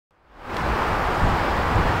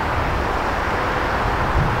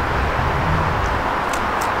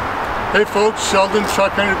Hey folks, Sheldon,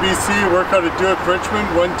 Truck Hunter BC, work out of Duke,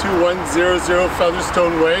 Richmond, 12100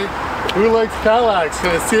 Featherstone Way. Who likes CADILLACs?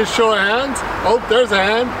 Can I see a show of hands? Oh, there's a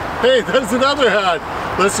hand. Hey, there's another hand.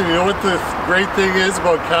 Listen, you know what the great thing is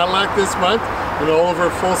about Cadillac this month and all of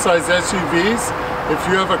our full-size SUVs? If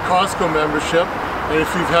you have a Costco membership, and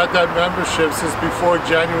if you've had that membership since before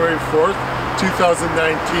January 4th, 2019,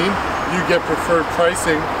 you get preferred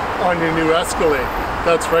pricing on your new Escalade.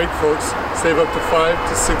 That's right, folks. Save up to $5,000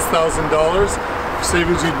 to $6,000.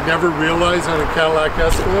 Savings you'd never realize on a Cadillac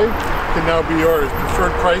Escalade can now be yours. Preferred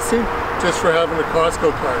pricing just for having a Costco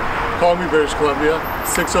card. Call me, British Columbia,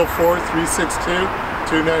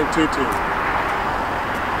 604-362-2922.